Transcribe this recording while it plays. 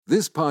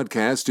This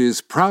podcast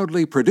is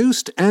proudly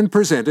produced and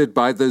presented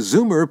by the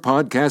Zoomer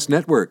Podcast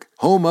Network,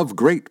 home of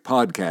great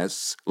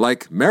podcasts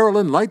like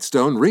Marilyn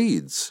Lightstone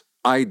Reads,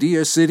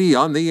 Idea City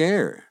on the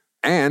Air,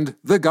 and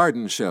The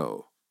Garden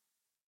Show.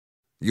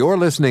 You're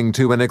listening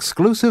to an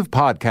exclusive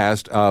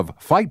podcast of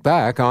Fight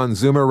Back on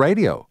Zoomer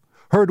Radio,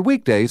 heard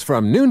weekdays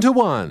from noon to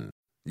 1.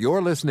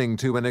 You're listening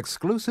to an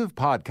exclusive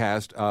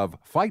podcast of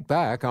Fight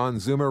Back on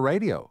Zoomer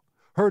Radio,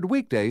 heard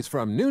weekdays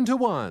from noon to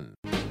 1.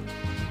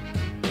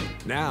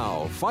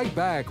 Now, Fight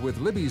Back with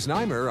Libby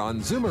Znaimer on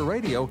Zoomer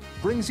Radio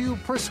brings you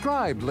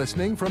prescribed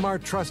listening from our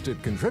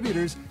trusted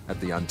contributors at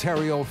the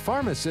Ontario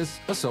Pharmacists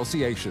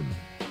Association.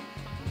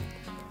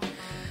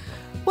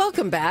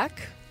 Welcome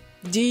back.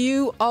 Do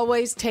you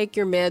always take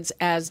your meds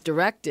as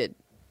directed?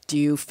 Do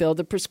you fill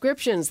the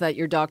prescriptions that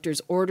your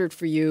doctors ordered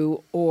for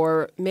you?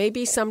 Or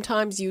maybe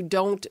sometimes you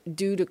don't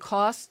due to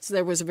costs.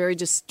 There was a very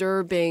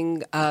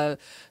disturbing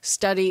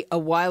study a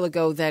while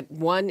ago that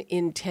 1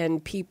 in 10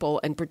 people,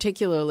 and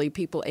particularly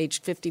people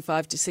aged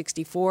 55 to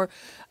 64,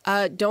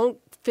 don't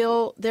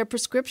fill their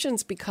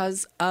prescriptions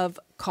because of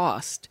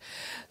cost.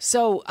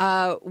 So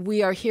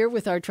we are here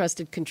with our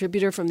trusted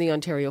contributor from the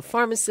Ontario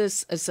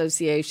Pharmacists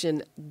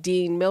Association,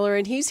 Dean Miller,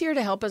 and he's here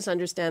to help us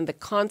understand the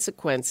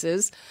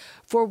consequences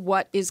for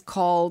what is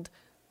called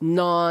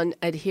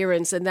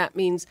non-adherence. And that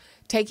means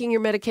taking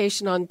your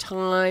medication on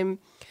time,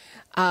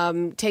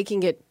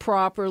 taking it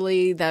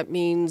properly. That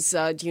means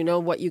do you know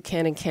what you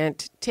can and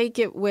can't take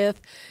it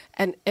with?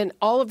 And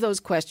all of those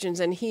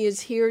questions. And he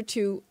is here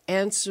to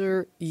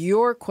answer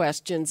your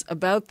questions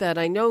about that.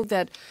 I know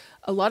that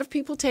a lot of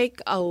people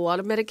take a lot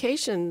of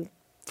medication,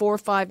 4 or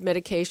 5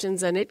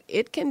 medications, and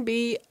it can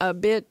be a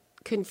bit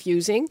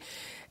confusing.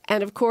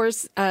 And of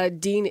course,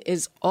 Dean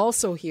is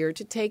also here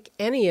to take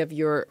any of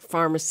your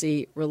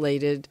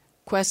pharmacy-related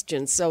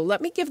questions. So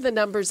let me give the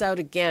numbers out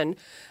again.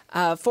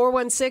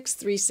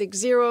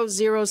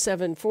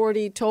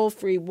 416-360-0740,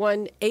 toll-free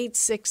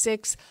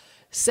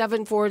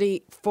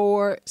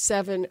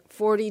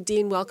 1-866-740-4740.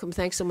 Dean, welcome.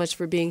 Thanks so much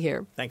for being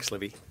here. Thanks,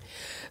 Libby.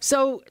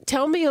 So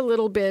tell me a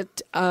little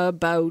bit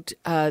about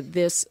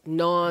this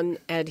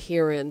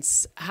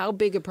non-adherence. How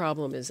big a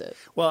problem is it?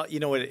 Well, you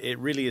know, it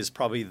really is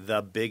probably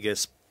the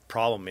biggest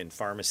problem in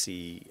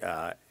pharmacy,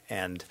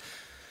 and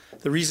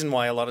the reason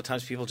why a lot of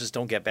times people just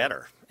don't get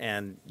better.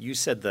 And you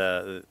said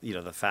the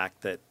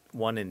fact that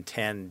 1 in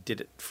 10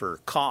 did it for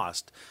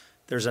cost.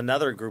 There's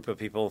another group of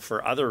people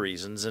for other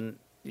reasons, and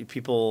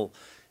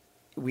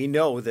we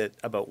know that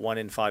about 1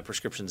 in 5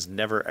 prescriptions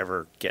never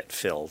ever get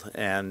filled,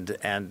 and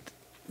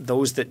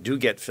those that do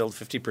get filled,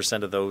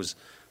 50% of those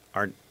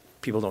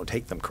people don't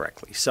take them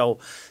correctly. So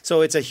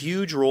it's a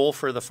huge role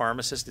for the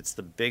pharmacist. It's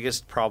the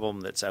biggest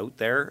problem that's out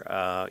there.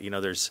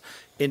 There's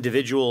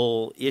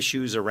individual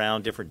issues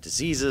around different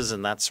diseases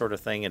and that sort of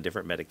thing, and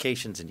different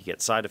medications, and you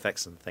get side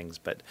effects and things.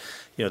 But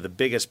the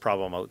biggest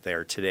problem out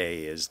there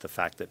today is the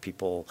fact that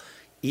people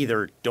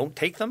either don't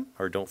take them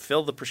or don't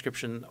fill the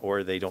prescription,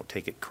 or they don't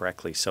take it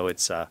correctly. So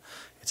it's a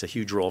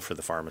huge role for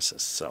the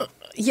pharmacist. So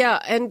yeah,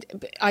 and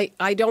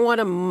I don't want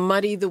to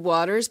muddy the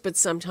waters, but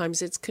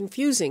sometimes it's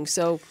confusing.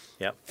 So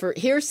yep.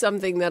 Here's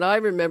something that I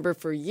remember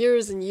for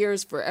years and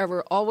years,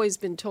 forever, always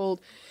been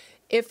told.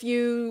 If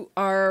you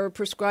are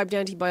prescribed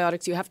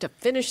antibiotics, you have to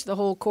finish the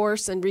whole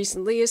course. And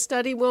recently a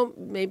study, well,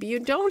 maybe you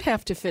don't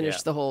have to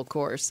finish the whole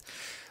course.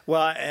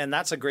 Well, and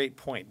that's a great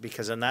point,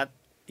 because that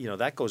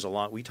goes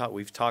along.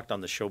 We've talked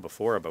on the show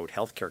before about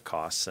healthcare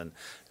costs, and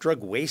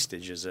drug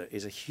wastage is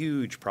a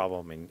huge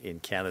problem in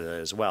Canada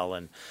as well.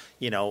 And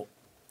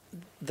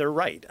they're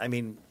right. I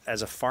mean,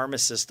 as a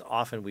pharmacist,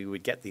 often we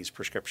would get these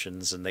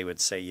prescriptions and they would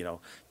say,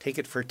 take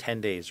it for 10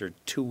 days or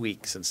 2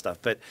 weeks and stuff.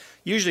 But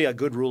usually a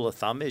good rule of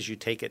thumb is you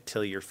take it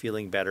till you're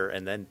feeling better,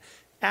 and then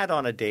add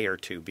on a day or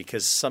two,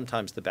 because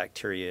sometimes the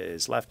bacteria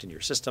is left in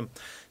your system.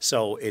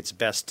 So it's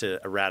best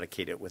to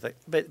eradicate it with it.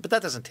 But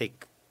that doesn't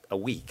take a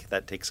week.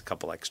 That takes a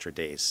couple extra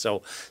days.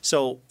 So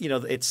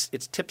it's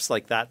tips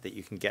like that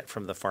you can get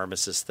from the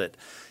pharmacist that,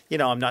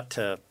 I'm not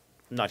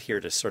here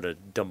to sort of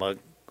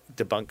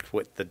debunk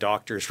what the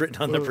doctor's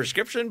written on the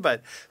prescription,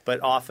 but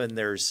often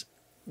there's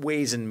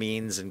ways and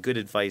means and good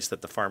advice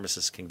that the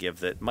pharmacist can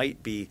give that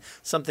might be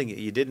something that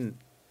you didn't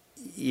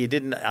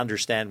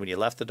understand when you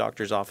left the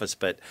doctor's office,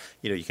 but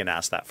you can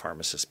ask that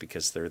pharmacist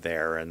because they're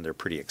there and they're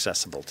pretty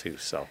accessible too.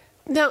 So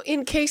now,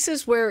 in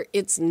cases where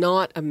it's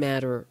not a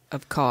matter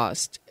of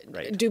cost,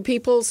 right, do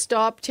people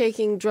stop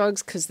taking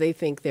drugs because they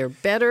think they're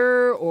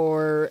better?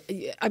 Or,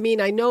 I mean,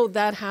 I know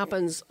that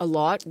happens a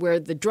lot where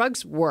the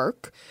drugs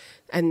work,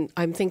 and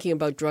I'm thinking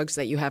about drugs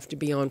that you have to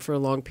be on for a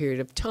long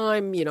period of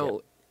time,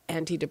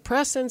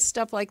 antidepressants,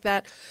 stuff like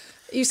that.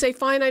 You say,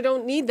 fine, I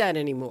don't need that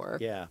anymore.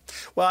 Yeah.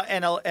 Well,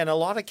 and a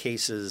lot of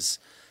cases,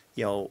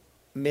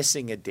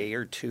 missing a day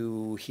or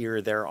two here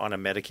or there on a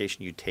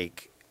medication you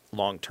take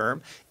long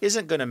term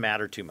isn't going to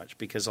matter too much,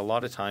 because a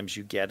lot of times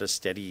you get a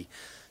steady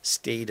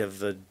state of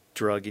the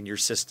drug in your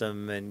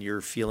system and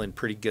you're feeling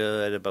pretty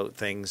good about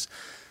things.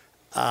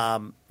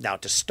 Now,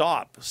 to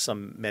stop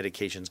some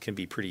medications can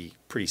be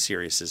pretty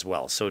serious as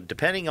well. So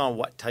depending on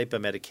what type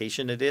of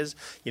medication it is,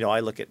 I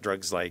look at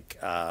drugs like,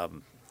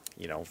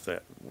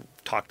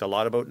 talked a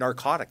lot about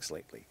narcotics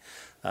lately.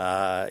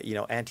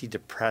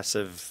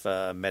 Antidepressive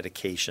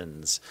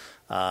medications,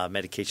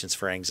 medications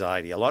for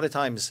anxiety. A lot of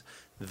times,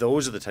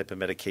 those are the type of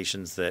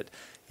medications that,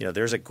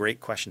 there's a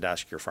great question to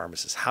ask your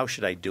pharmacist. How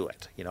should I do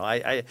it?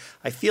 I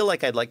feel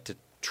like I'd like to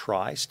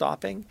try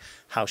stopping.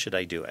 How should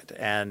I do it?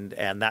 And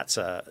that's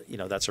a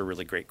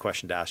really great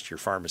question to ask your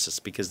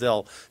pharmacist, because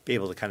they'll be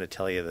able to kind of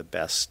tell you the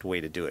best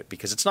way to do it,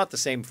 because it's not the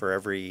same for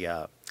every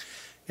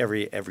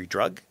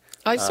drug.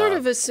 I sort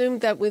of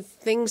assumed that with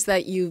things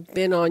that you've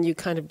been on, you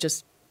kind of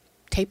just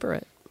taper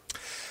it.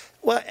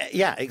 Well,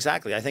 yeah,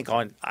 exactly. I think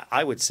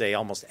I would say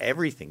almost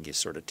everything you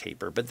sort of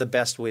taper, but the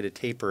best way to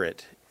taper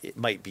it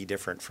might be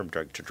different from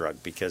drug to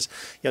drug, because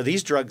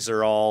these drugs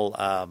are all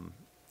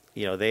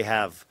they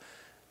have.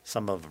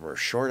 Some of them are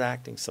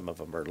short-acting, some of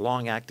them are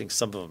long-acting,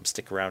 some of them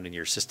stick around in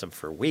your system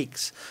for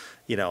weeks.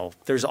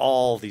 There's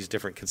all these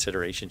different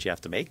considerations you have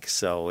to make.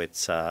 So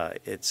it's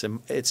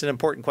an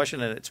important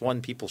question, and it's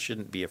one people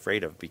shouldn't be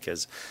afraid of,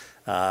 because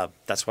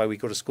that's why we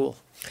go to school.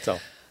 So,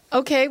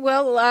 okay,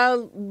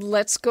 well,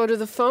 let's go to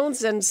the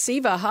phones. And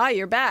Siva, hi,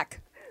 you're back.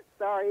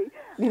 Sorry.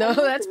 No,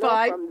 that's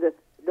fine. From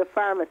the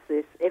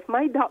pharmacist, if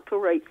my doctor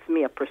writes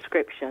me a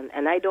prescription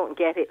and I don't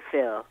get it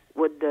filled,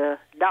 would the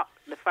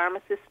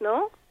pharmacist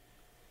know?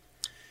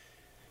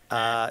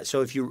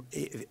 So if you've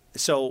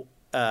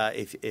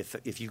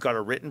got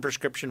a written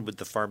prescription, would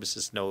the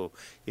pharmacist know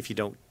if you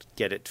don't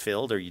get it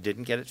filled or you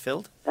didn't get it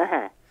filled?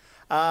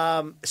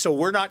 So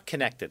we're not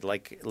connected.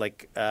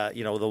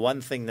 The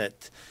one thing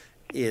that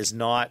is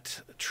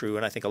not true,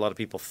 and I think a lot of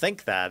people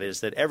think that,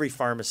 is that every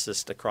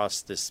pharmacist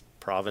across this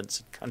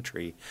province and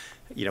country,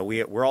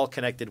 we're all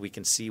connected. We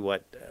can see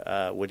what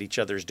each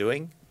other's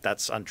doing.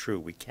 That's untrue.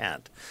 We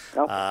can't.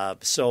 Nope.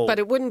 But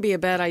it wouldn't be a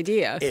bad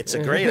idea. It's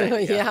a great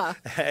idea. Yeah.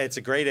 It's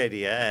a great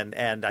idea,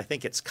 and I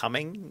think it's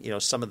coming.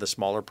 Some of the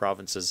smaller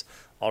provinces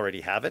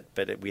already have it,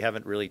 but we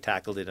haven't really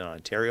tackled it in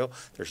Ontario.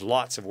 There's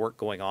lots of work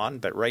going on,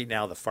 but right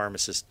now the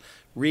pharmacist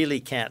really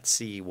can't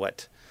see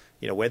what,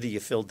 whether you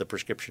filled the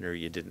prescription or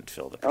you didn't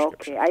fill the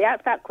prescription. Okay. I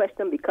asked that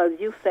question because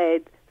you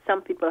said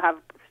some people have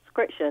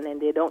prescription and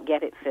they don't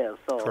get it filled.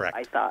 So Correct.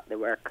 I thought there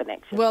were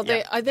connections. Well,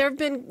 there have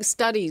been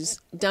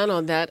studies done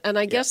on that, and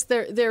I guess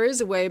there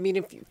is a way. I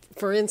mean,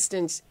 for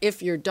instance,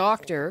 if your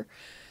doctor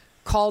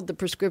called the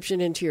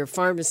prescription into your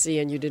pharmacy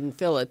and you didn't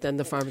fill it, then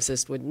the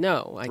pharmacist would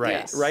know, I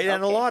guess. Right.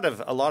 And a lot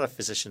of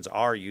physicians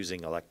are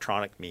using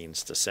electronic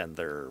means to send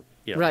their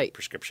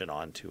prescription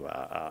on to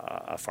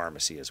a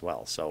pharmacy as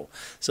well. So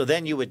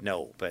then you would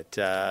know. But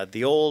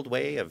the old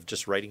way of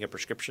just writing a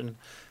prescription,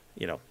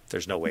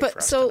 there's no way for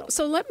us to know.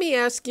 So let me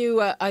ask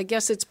you, I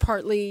guess it's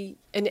partly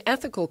an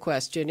ethical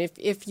question.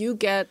 If you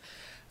get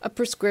a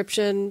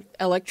prescription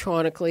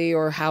electronically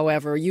or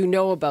however,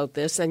 about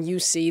this and you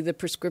see the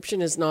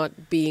prescription is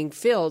not being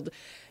filled,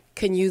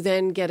 can you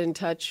then get in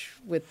touch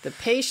with the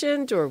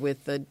patient or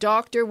with the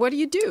doctor? What do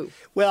you do?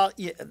 Well,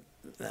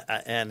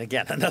 and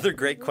again, another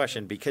great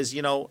question, because,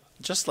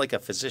 just like a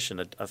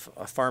physician, a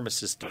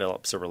pharmacist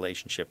develops a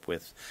relationship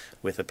with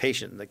a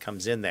patient that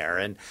comes in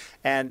there.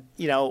 And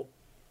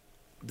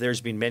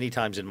there's been many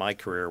times in my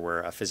career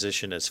where a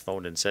physician has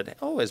phoned and said,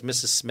 "Oh, has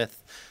Mrs.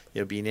 Smith,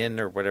 been in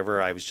or whatever?"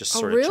 I was just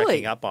sort of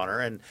checking up on her,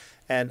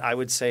 and I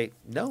would say,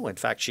 "No, in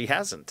fact, she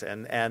hasn't."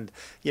 And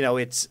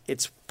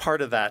it's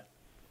part of that,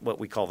 what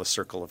we call the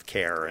circle of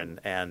care,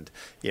 and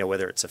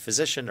whether it's a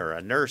physician or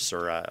a nurse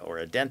or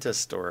a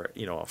dentist or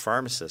a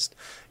pharmacist,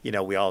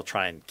 we all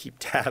try and keep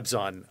tabs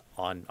on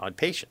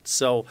patients.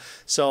 So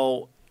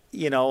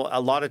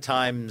a lot of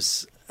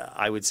times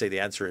I would say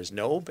the answer is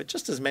no, but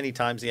just as many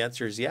times the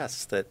answer is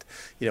yes, that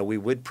we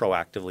would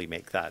proactively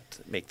make that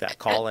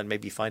call and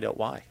maybe find out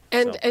why.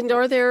 And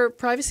are there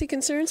privacy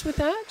concerns with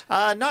that?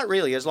 Not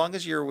really, as long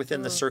as you're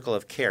within the circle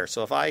of care.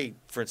 So if I,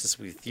 for instance,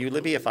 with you,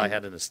 Libby, if I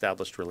had an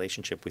established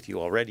relationship with you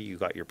already, you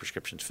got your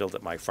prescriptions filled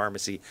at my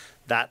pharmacy,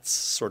 that's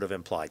sort of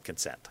implied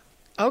consent.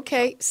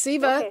 Okay,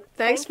 Siva,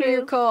 thanks for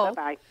your call.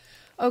 Bye-bye.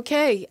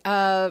 Okay,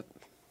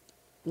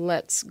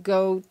 let's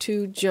go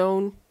to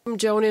Joan.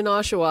 Joan in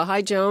Oshawa.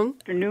 Hi, Joan. Good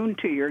afternoon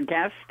to your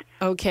guest.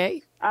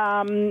 Okay.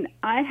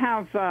 I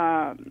have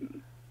a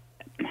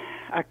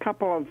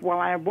couple of,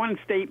 I have one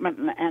statement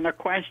and a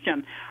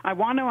question. I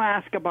want to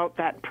ask about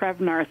that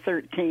Prevnar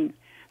 13.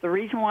 The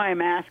reason why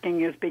I'm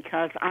asking is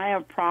because I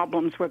have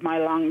problems with my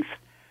lungs,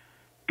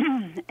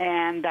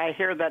 and I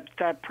hear that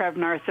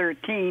Prevnar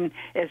 13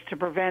 is to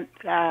prevent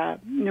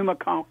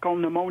pneumococcal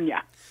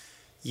pneumonia.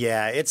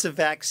 Yeah, it's a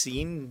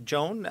vaccine,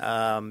 Joan.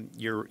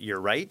 You're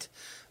right.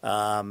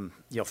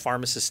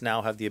 Pharmacists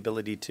now have the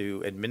ability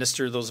to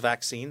administer those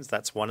vaccines.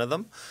 That's one of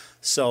them.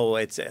 So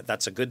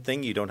that's a good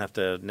thing. You don't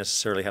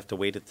necessarily have to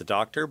wait at the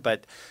doctor.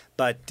 But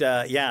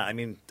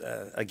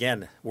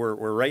again, we're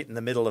right in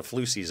the middle of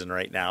flu season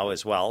right now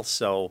as well.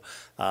 So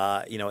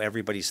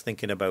everybody's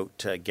thinking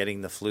about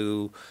getting the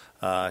flu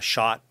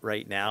shot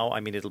right now.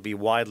 I mean, it'll be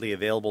widely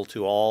available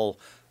to all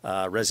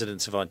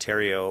residents of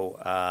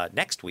Ontario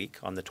next week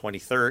on the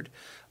 23rd.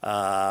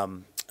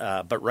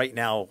 But right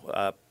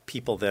now,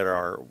 people that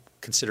are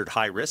considered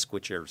high risk,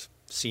 which are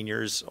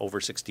seniors over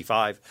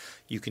 65,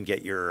 you can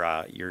get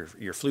your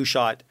flu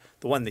shot.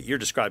 The one that you're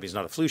describing is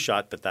not a flu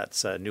shot, but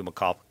that's a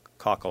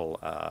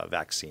pneumococcal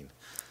vaccine.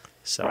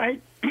 So.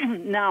 Right.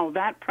 Now,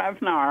 that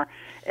Prevnar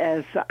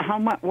is how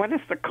much? What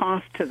is the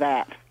cost to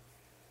that?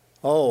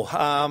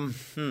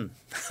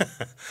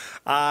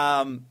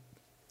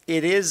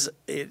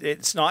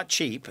 It's not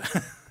cheap.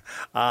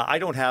 I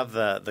don't have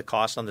the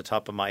cost on the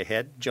top of my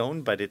head,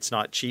 Joan, but it's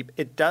not cheap.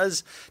 It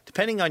does,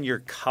 depending on your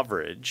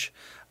coverage,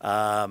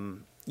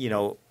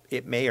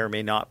 it may or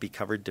may not be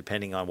covered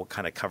depending on what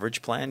kind of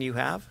coverage plan you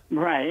have.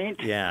 Right.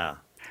 Yeah.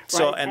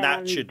 So, right. and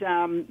that should.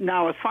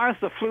 Now, as far as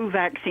the flu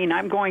vaccine,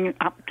 I'm going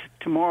up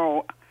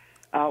tomorrow,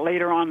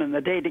 later on in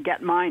the day, to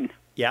get mine.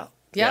 Yeah.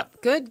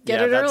 Yep, good.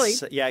 Get it early.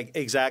 Yeah,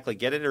 exactly.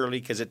 Get it early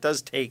because it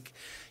does take,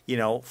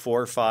 4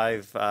 or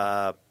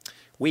 5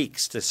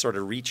 weeks to sort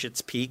of reach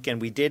its peak.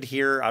 And we did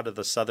hear out of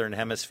the Southern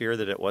Hemisphere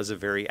that it was a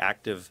very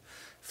active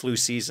flu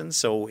season,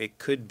 so it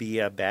could be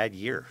a bad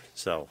year.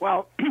 So,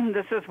 well,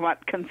 this is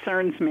what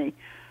concerns me.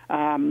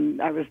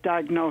 I was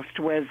diagnosed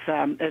with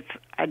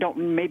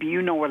maybe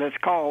you know what it's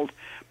called,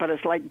 but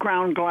it's like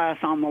ground glass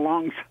on the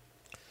lungs.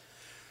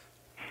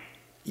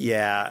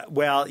 Yeah,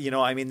 well,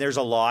 there's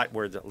a lot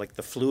where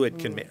the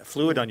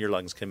fluid on your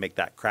lungs can make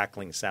that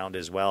crackling sound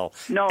as well.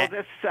 No,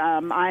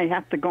 I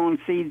have to go and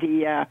see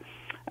the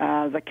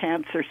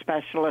cancer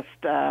specialist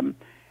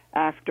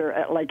after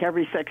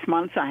every 6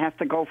 months. I have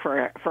to go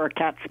for a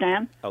CAT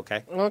scan.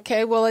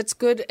 Okay. Well, it's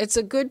good. It's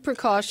a good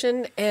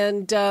precaution,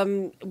 and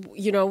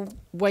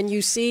when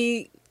you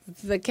see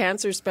the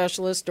cancer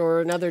specialist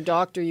or another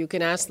doctor, you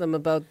can ask them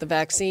about the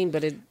vaccine,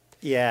 but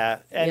Yeah,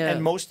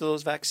 and most of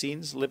those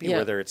vaccines, Libby,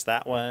 whether it's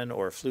that one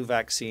or a flu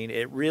vaccine,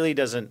 it really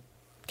doesn't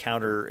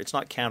it's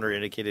not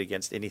counterindicated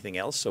against anything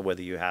else. So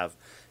whether you have,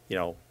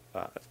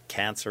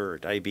 cancer or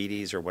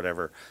diabetes or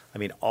whatever,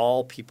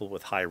 all people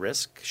with high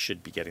risk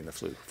should be getting the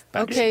flu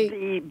vaccine.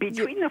 Okay.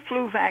 Between the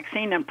flu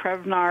vaccine and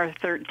Prevnar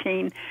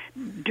 13,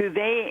 do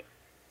they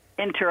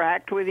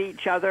interact with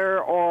each other,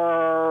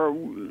 or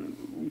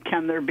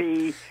can there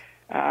be...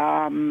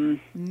 No,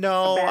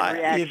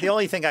 the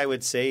only thing I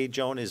would say,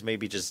 Joan, is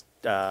maybe just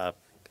have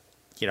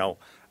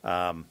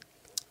a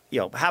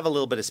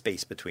little bit of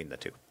space between the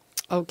two.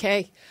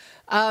 Okay.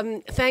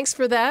 Thanks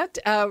for that.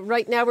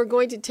 Right now we're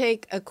going to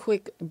take a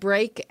quick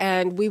break,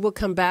 and we will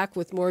come back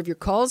with more of your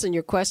calls and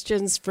your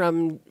questions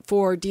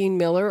for Dean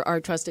Miller, our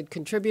trusted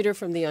contributor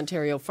from the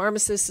Ontario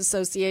Pharmacists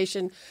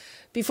Association.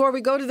 Before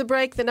we go to the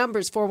break, the number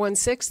is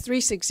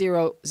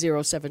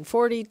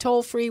 416-360-0740,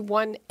 toll free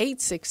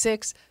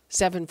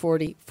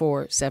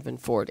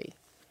 1-866-740-4740.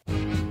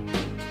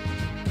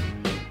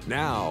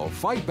 Now,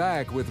 Fight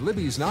Back with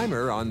Libby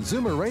Znaimer on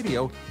Zoomer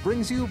Radio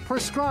brings you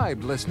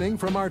prescribed listening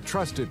from our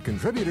trusted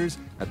contributors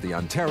at the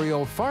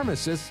Ontario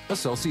Pharmacists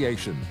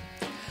Association.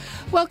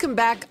 Welcome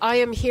back. I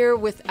am here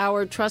with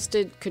our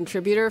trusted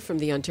contributor from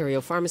the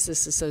Ontario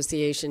Pharmacists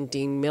Association,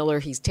 Dean Miller.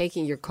 He's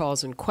taking your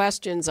calls and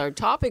questions. Our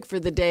topic for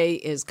the day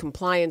is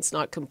compliance,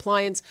 not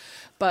compliance,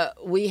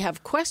 but we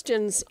have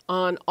questions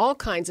on all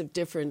kinds of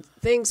different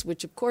things,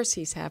 which of course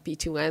he's happy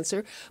to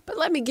answer. But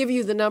let me give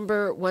you the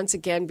number once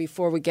again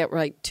before we get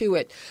right to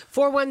it.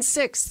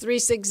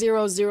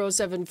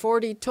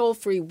 416-360-0740, toll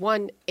free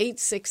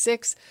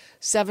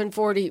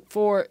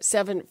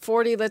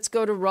 1-866-740-4740. Let's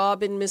go to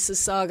Rob in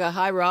Mississauga.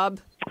 Hi, Rob.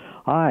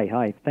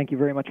 Hi. Thank you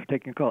very much for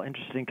taking a call.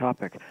 Interesting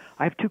topic.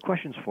 I have 2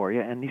 questions for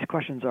you, and these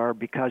questions are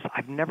because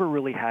I've never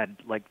really had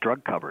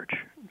drug coverage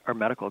or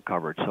medical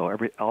coverage. So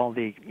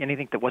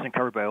anything that wasn't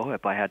covered by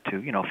OHIP, I had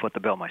to foot the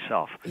bill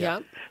myself.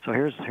 Yeah. So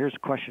here's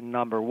question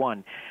number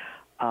 1.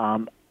 I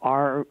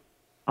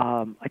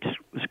just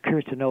was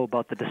curious to know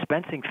about the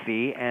dispensing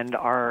fee, and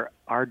our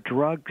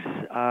drugs,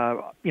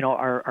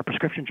 our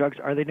prescription drugs,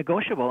 are they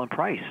negotiable in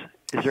price?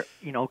 Is there,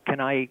 can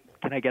I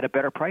get a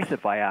better price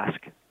if I ask,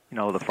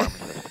 the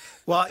pharmacist?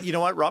 Well, you know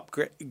what, Rob,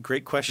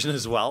 great question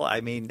as well. I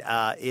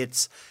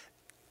guess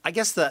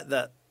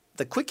the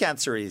quick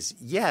answer is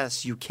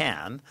yes, you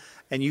can,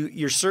 and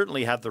you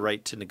certainly have the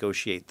right to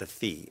negotiate the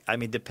fee.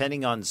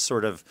 Depending on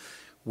sort of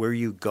where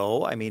you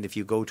go. If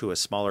you go to a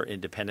smaller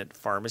independent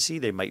pharmacy,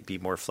 they might be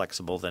more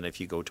flexible than if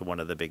you go to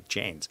one of the big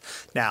chains.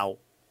 Now,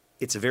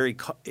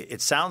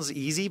 it sounds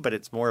easy, but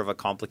it's more of a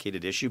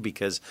complicated issue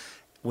because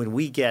when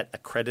we get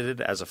accredited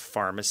as a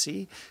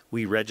pharmacy,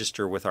 we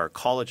register with our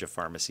College of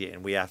Pharmacy,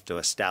 and we have to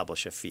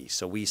establish a fee.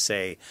 So we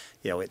say,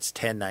 it's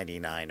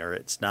 $10.99 or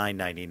it's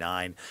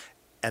 $9.99,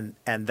 and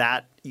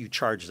that you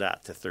charge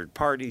that to third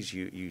parties.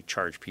 You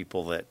charge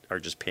people that are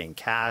just paying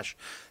cash.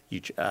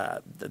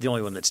 The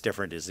only one that's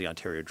different is the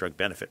Ontario Drug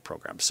Benefit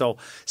Program. So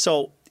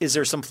is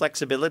there some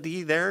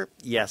flexibility there?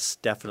 Yes,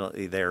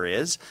 definitely there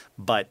is,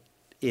 but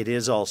it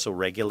is also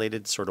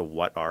regulated, sort of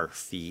what our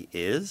fee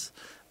is.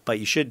 But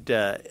you should,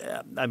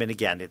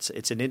 again,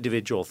 it's an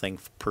individual thing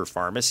per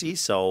pharmacy.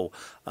 So,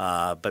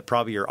 but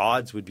probably your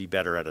odds would be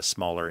better at a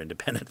smaller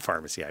independent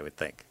pharmacy, I would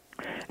think.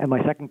 And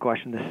my second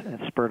question, this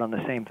spurred on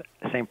the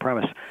same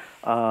premise.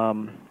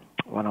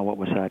 What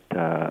was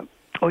that?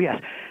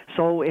 Yes.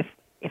 So if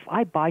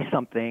I buy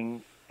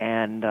something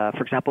and,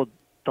 for example,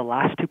 the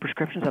last 2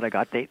 prescriptions that I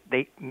got,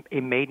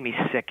 it made me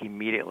sick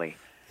immediately.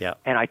 Yeah.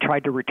 And I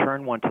tried to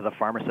return one to the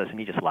pharmacist, and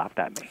he just laughed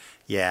at me.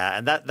 Yeah,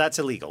 and that's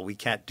illegal. We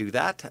can't do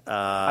that.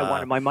 I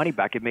wanted my money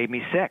back. It made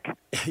me sick.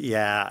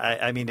 Yeah,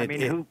 I mean,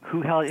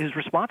 who hell is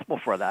responsible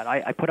for that?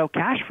 I put out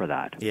cash for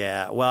that.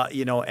 Yeah, well,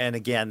 and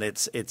again,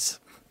 it's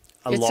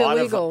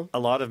illegal. A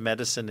lot of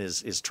medicine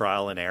is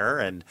trial and error,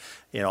 and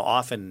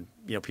often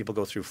people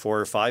go through 4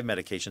 or 5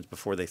 medications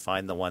before they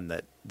find the one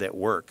that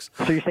works.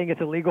 So you're saying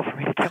it's illegal for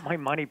me to get my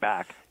money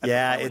back?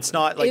 Yeah, it's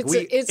not like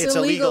it's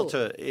illegal.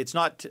 It's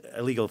not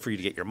illegal for you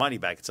to get your money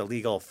back. It's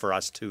illegal for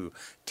us to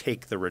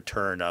take the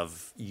return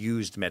of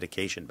used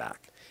medication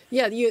back.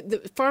 Yeah,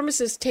 the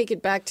pharmacists take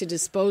it back to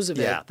dispose of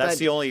it. Yeah, that's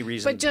the only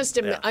reason. But just,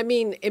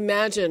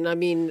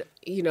 imagine,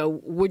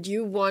 would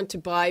you want to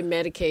buy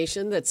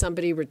medication that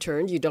somebody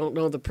returned? You don't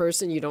know the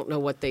person. You don't know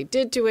what they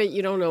did to it.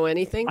 You don't know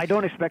anything. I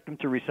don't expect them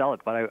to resell it,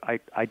 but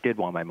I did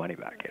want my money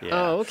back. Yeah.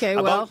 Oh, okay.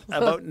 About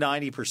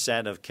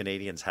 90% of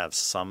Canadians have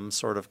some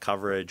sort of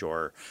coverage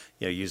or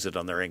use it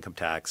on their income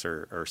tax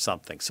or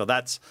something. So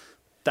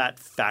that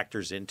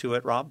factors into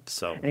it, Rob.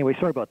 So anyway,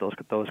 sorry about those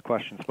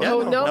questions. Yeah,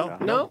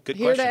 no. Good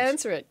Here questions. to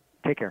answer it.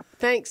 Take care.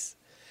 Thanks.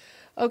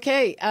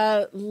 Okay,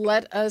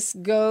 let us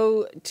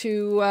go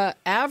to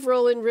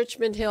Avril in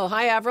Richmond Hill.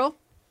 Hi, Avril.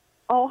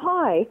 Oh,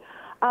 hi.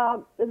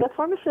 The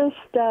pharmacist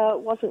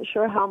wasn't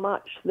sure how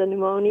much the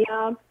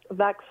pneumonia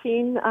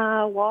vaccine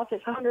was.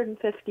 It's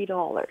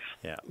 $150.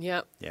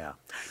 Yeah.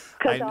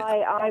 Because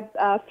I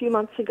a few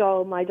months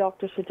ago, my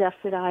doctor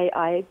suggested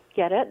I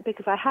get it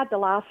because I had the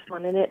last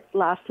one and it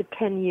lasted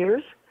 10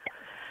 years.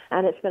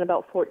 And it's been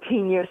about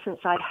 14 years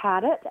since I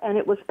had it, and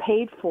it was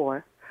paid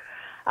for.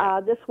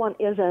 This one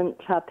isn't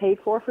paid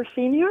for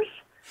seniors.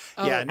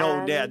 Not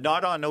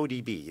on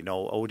ODB.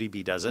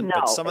 ODB doesn't, no,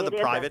 but some of the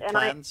private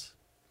plans.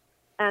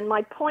 And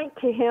my point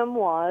to him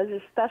was,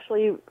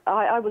 especially,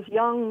 I was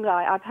young.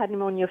 I've had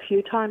pneumonia a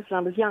few times, and I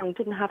was young.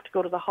 Didn't have to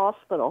go to the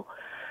hospital.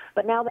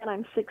 But now that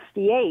I'm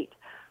 68,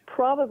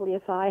 probably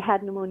if I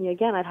had pneumonia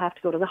again, I'd have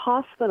to go to the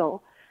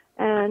hospital.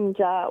 And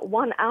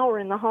 1 hour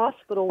in the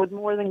hospital would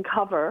more than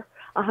cover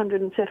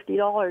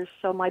 $150.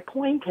 So my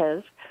point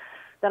is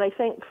that I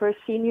think for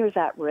seniors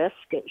at risk,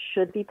 it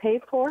should be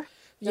paid for.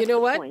 You know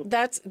what?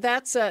 That's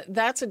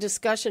a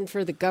discussion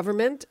for the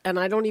government, and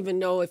I don't even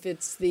know if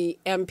it's the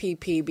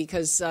MPP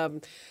because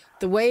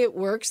the way it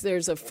works,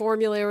 there's a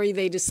formulary.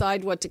 They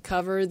decide what to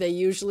cover. They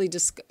usually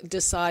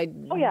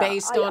decide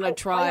based on a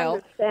trial. I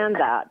understand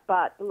that,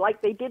 but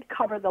like they did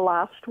cover the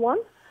last one,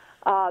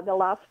 the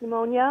last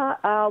pneumonia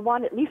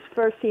one, at least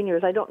for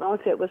seniors. I don't know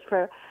if it was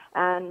for.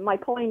 And my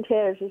point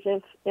is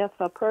if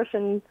a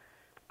person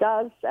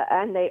does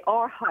and they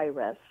are high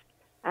risk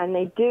and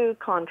they do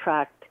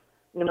contract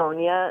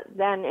pneumonia,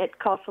 then it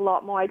costs a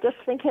lot more. I just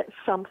think it's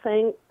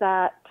something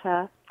that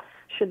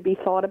should be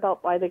thought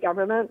about by the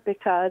government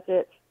because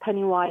it's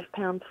penny wise,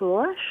 pound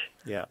foolish.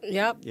 Yeah.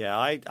 Yep. Yeah,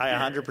 I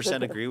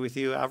 100% agree with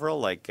you, Avril.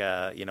 Like,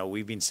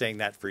 we've been saying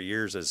that for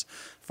years as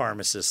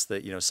pharmacists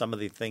that, some of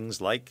the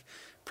things like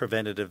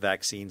preventative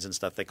vaccines and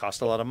stuff, they cost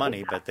a lot of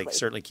money, but they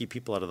certainly keep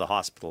people out of the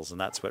hospitals, and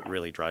that's what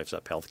really drives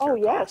up healthcare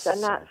costs.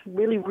 And that's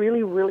really,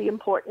 really, really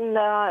important,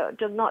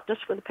 not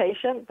just for the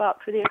patient, but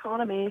for the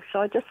economy. So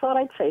I just thought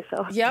I'd say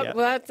so. Yep,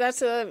 well,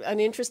 that's an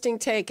interesting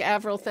take.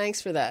 Avril,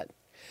 thanks for that.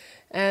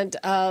 And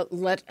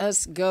let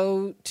us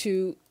go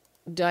to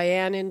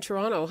Diane in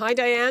Toronto. Hi,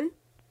 Diane.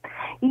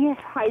 Yes,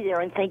 hi there,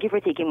 and thank you for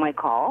taking my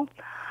call.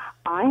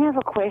 I have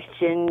a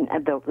question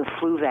about the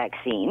flu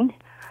vaccine.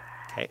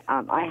 Okay.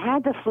 I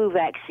had the flu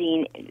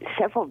vaccine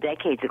several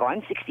decades ago.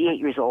 I'm 68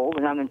 years old,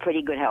 and I'm in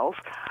pretty good health.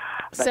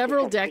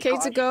 Several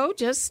decades ago?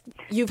 Just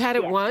you've had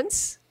it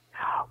once?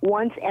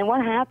 Once, and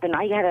what happened,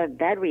 I had a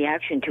bad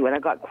reaction to it. I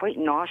got quite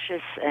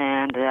nauseous,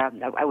 and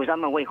I was on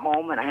my way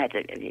home, and I had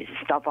to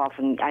stop off,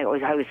 and I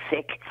was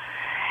sick.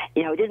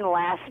 It didn't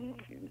last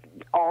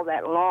all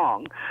that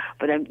long,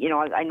 but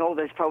I know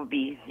there's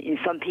probably in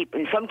some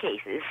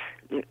cases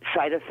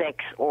side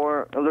effects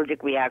or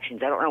allergic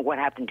reactions. I don't know what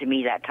happened to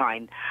me that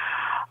time.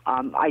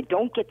 I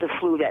don't get the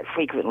flu that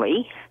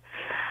frequently,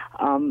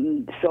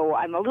 so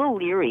I'm a little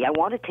leery. I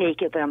want to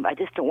take it, but I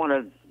just don't want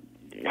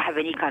to have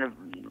any kind of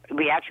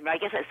reaction. But I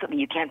guess that's something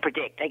you can't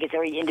predict. I guess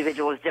every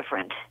individual is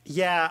different.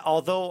 Yeah,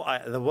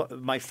 although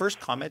my first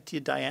comment to you,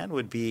 Diane,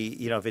 would be,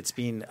 if it's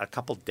been a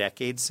couple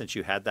decades since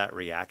you had that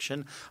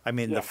reaction,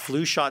 the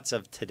flu shots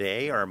of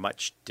today are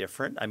much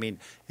different.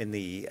 In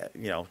the,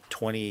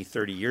 20,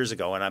 30 years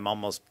ago, and I'm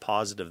almost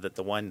positive that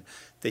the one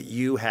that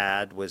you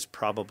had was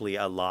probably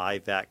a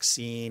live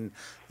vaccine.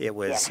 It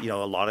was, a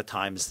lot of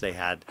times they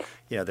had,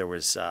 there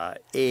was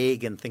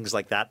egg and things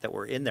like that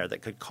were in there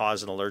that could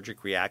cause an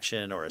allergic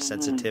reaction or a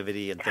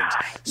sensitivity and things.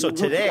 So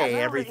today,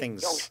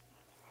 everything's...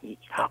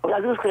 I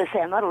was going to say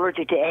I'm not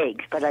allergic to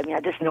eggs, but I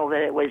just know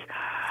that it was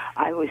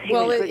I was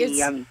Well,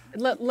 pretty.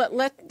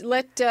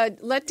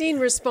 let Dean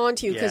respond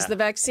to you, because Yeah. the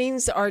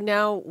vaccines are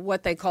now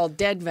what they call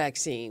dead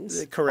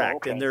vaccines. Correct,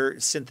 okay. and they're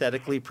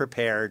synthetically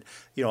prepared.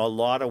 A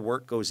lot of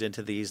work goes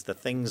into these. The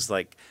things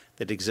like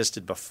that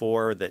existed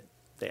before that,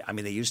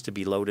 they used to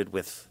be loaded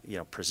with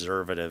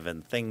preservative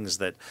and things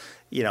that,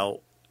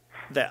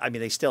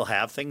 they still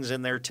have things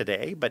in there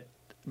today,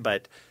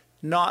 but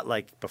not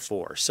like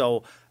before.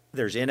 So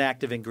there's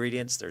inactive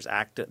ingredients. There's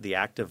the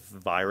active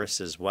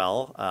virus as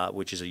well,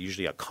 which is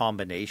usually a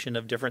combination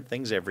of different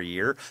things every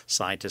year.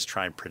 Scientists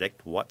try and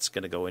predict what's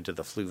going to go into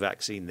the flu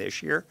vaccine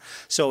this year.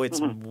 So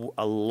it's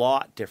a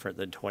lot different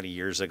than 20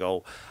 years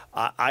ago.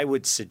 I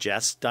would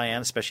suggest,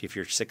 Diane, especially if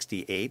you're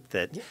 68,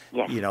 that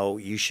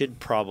you should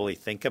probably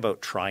think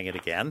about trying it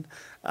again.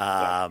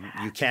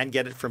 You can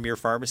get it from your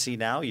pharmacy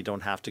now. You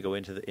don't have to go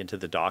into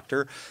the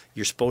doctor.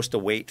 You're supposed to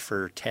wait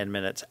for 10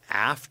 minutes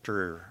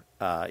after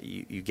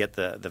you get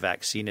the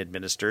vaccine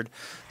administered.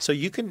 So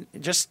you can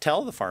just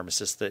tell the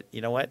pharmacist that, you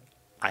know what,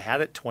 I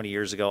had it 20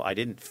 years ago. I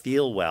didn't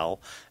feel well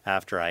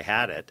after I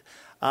had it.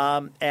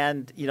 And,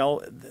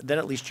 then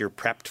at least you're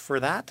prepped for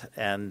that.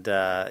 And,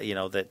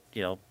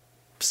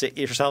 sit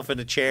yourself in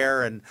a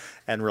chair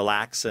and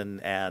relax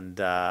and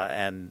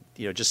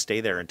just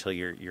stay there until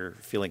you're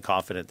feeling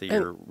confident that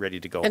you're ready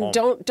to go home. And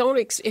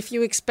don't if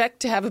you expect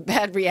to have a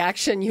bad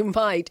reaction, you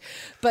might.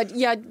 But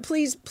yeah,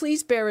 please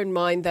bear in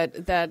mind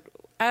that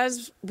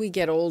as we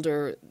get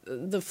older,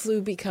 the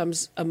flu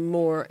becomes a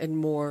more and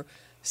more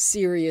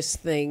serious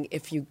thing.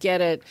 If you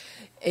get it,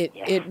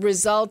 it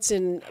results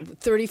in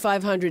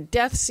 3,500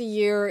 deaths a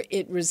year.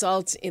 It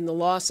results in the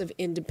loss of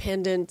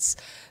independence.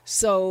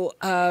 So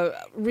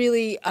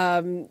really,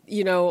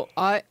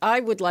 I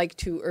would like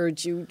to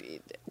urge you,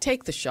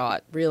 take the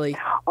shot, really.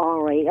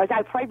 All right.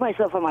 I pride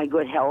myself on my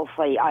good health.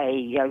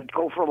 I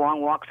go for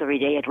long walks every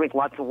day. I drink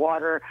lots of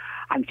water.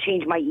 I've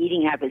changed my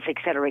eating habits, et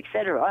cetera, et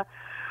cetera.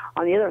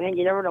 On the other hand,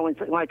 you never know when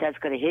something like that's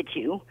going to hit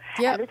you.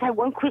 Yeah. I just have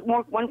one quick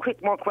more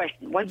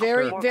question.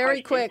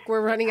 Very quick. We're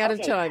running out of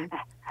time.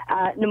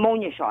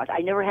 Pneumonia shot.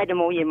 I never had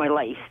pneumonia in my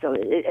life. So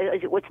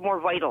what's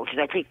more vital? Should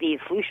I take the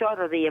flu shot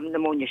or the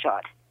pneumonia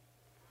shot?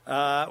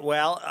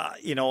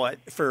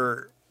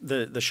 For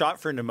the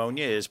shot for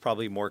pneumonia is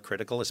probably more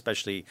critical,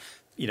 especially,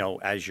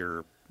 as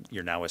you're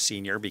now a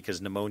senior, because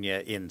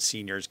pneumonia in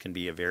seniors can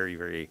be a very,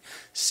 very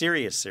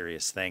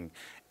serious thing.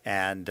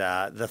 And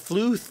the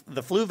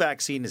flu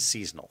vaccine is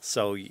seasonal,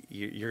 so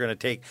you're going to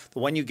take the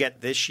one you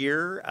get this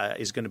year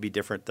is going to be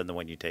different than the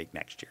one you take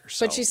next year.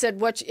 So. But she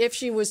said, what if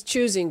she was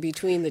choosing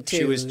between the two?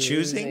 She was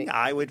choosing.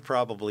 I would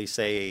probably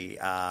say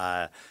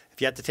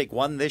if you have to take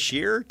one this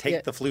year,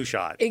 take the flu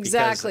shot.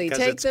 Exactly, because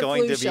take it's the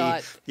going flu to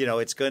shot. be,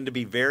 it's going to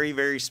be very,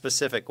 very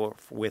specific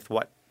with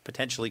what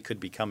potentially could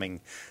be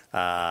coming.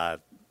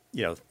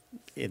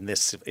 In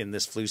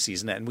this flu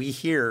season, and we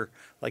hear,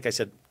 like I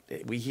said.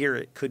 We hear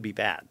it could be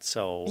bad.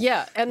 So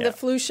the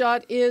flu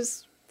shot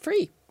is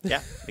free.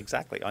 Yeah,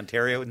 exactly.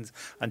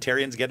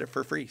 Ontarians get it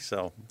for free.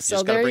 So just got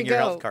to there bring you your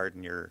go. health card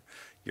and you're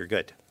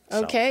good.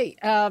 Okay,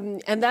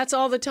 and that's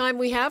all the time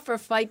we have for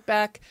Fight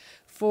Back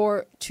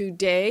for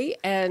today.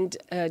 And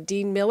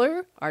Dean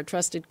Miller, our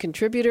trusted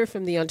contributor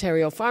from the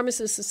Ontario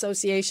Pharmacists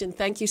Association,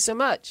 thank you so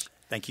much.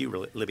 Thank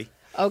you, Libby.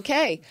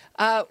 Okay,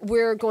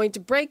 we're going to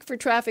break for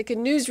traffic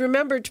and news.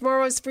 Remember,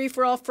 tomorrow is Free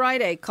for All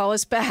Friday. Call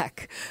us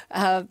back.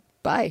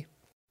 Bye.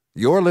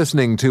 You're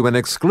listening to an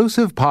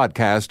exclusive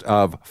podcast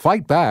of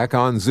Fight Back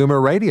on Zoomer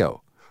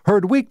Radio.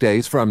 Heard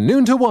weekdays from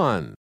noon to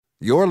 1.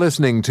 You're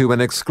listening to an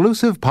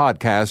exclusive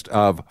podcast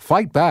of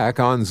Fight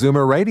Back on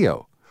Zoomer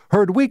Radio.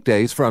 Heard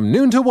weekdays from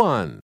noon to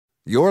 1.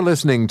 You're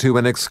listening to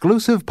an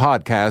exclusive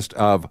podcast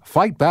of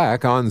Fight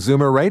Back on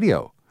Zoomer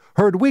Radio.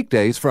 Heard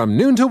weekdays from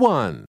noon to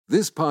 1.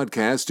 This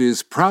podcast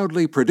is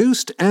proudly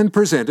produced and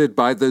presented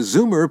by the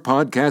Zoomer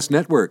Podcast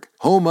Network,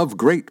 home of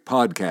great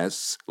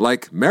podcasts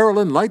like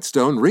Marilyn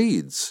Lightstone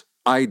Reads,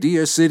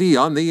 Idea City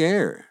on the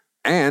Air,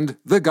 and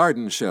The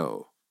Garden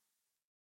Show.